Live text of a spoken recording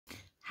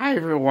Hi,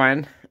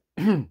 everyone.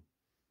 Just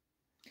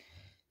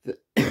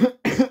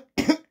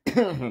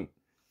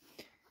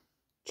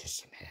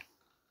a minute.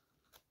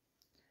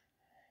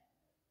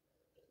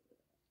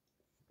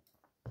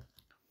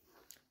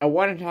 I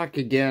want to talk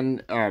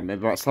again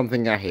about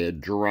something I had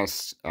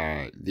addressed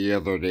the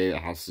other day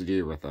that has to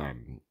do with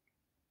the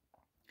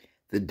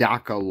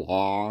DACA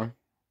law,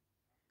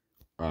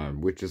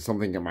 which is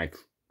something that my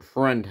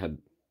friend had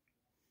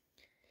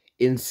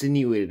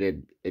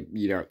insinuated,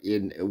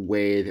 in a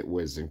way that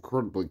was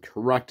incredibly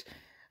correct.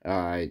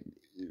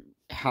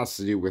 Has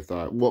to do with,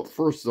 well,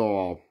 first of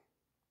all,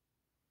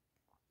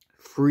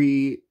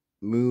 free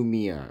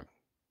mumia,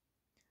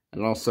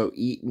 and also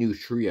eat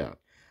nutria.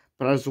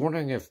 But I was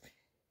wondering if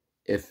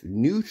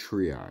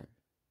nutria,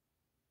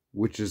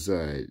 which is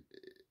an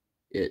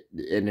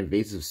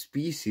invasive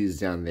species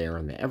down there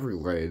in the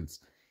Everglades,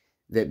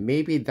 that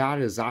maybe that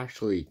is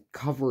actually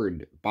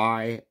covered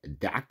by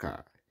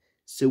DACA.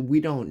 So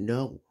we don't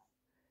know.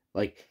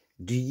 Like,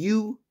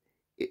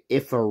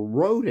 if a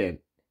rodent,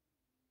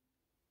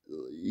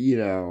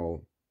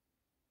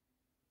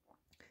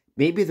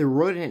 maybe the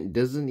rodent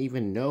doesn't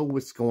even know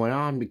what's going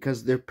on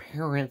because their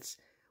parents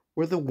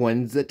were the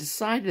ones that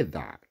decided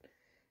that.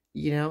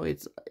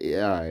 It's,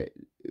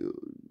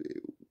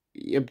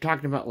 I'm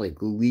talking about,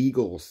 like,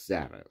 legal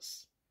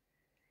status.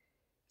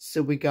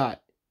 So we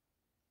got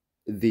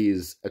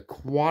these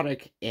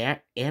aquatic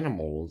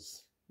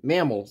mammals,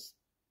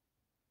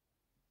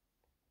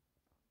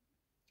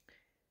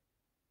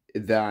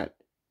 that,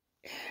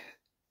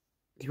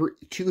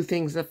 two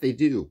things that they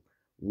do.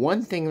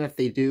 One thing that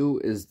they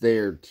do is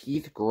their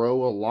teeth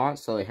grow a lot,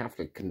 so they have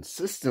to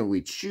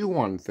consistently chew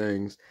on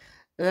things.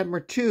 And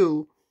number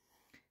two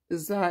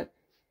is that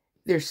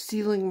they're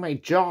stealing my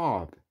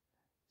job.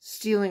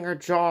 Stealing our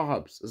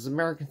jobs as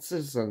American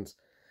citizens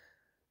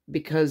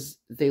because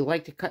they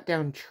like to cut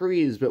down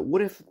trees. But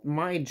what if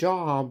my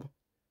job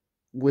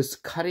was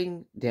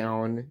cutting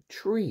down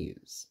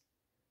trees?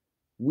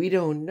 We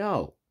don't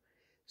know.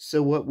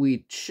 So what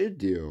we should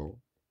do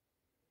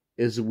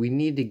is we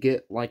need to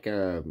get like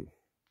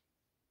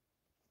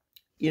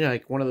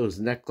like one of those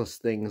necklace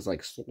things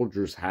like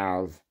soldiers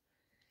have,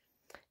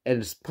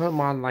 and just put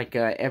them on like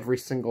every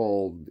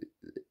single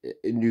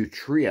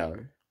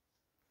nutria.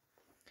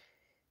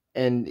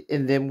 And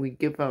then we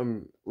give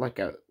them like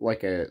a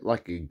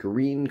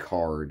green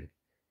card,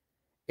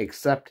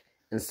 except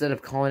instead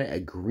of calling it a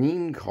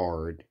green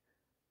card,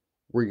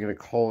 we're gonna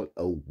call it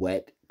a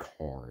wet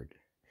card.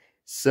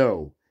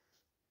 So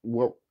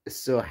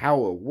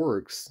how it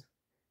works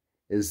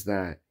is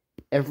that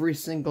every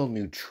single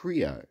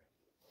nutria,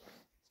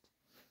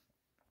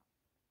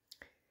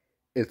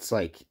 it's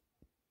like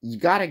you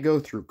gotta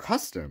go through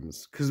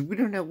customs because we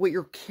don't know what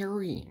you're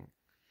carrying.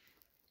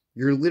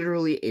 You're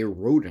literally a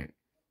rodent.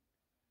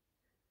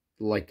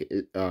 Like,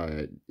 it's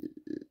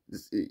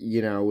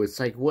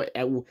like, what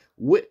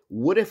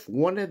if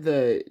one of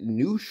the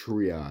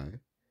nutria,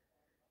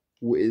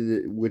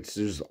 which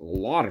there's a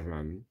lot of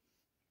them,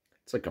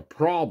 it's like a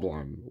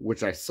problem,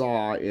 which I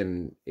saw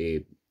in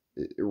a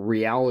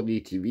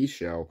reality TV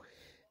show.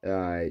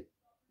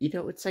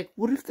 It's like,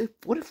 what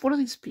if one of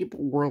these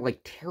people were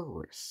like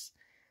terrorists?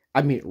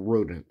 I mean,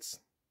 rodents.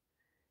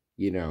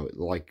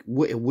 Like,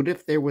 what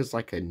if there was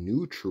like a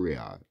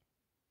nutria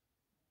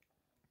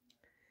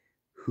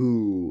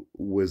who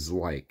was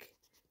like,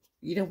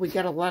 we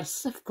got a lot of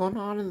stuff going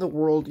on in the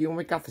world.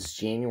 We got this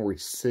January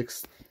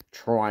 6th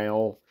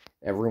trial.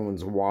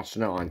 Everyone's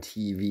watching it on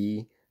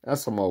TV.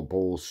 That's some old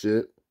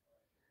bullshit.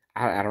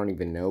 I don't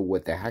even know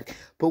what the heck.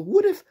 But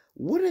what if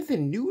the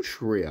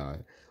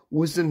nutria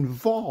was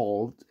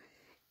involved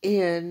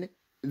in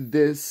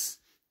this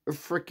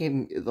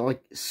freaking,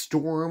 like,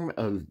 storm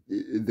of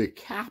the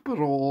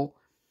Capitol?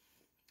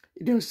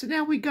 So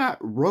now we got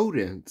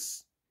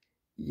rodents.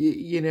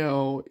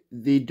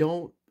 They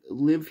don't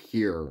live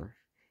here,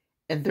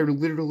 and they're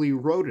literally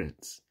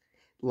rodents,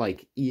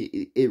 like,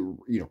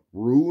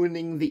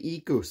 ruining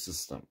the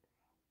ecosystem.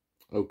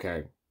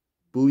 Okay,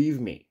 believe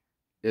me,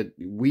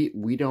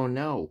 we don't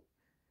know,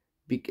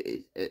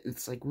 because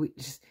it's like, we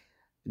just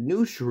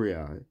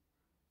nutria.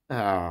 Oh,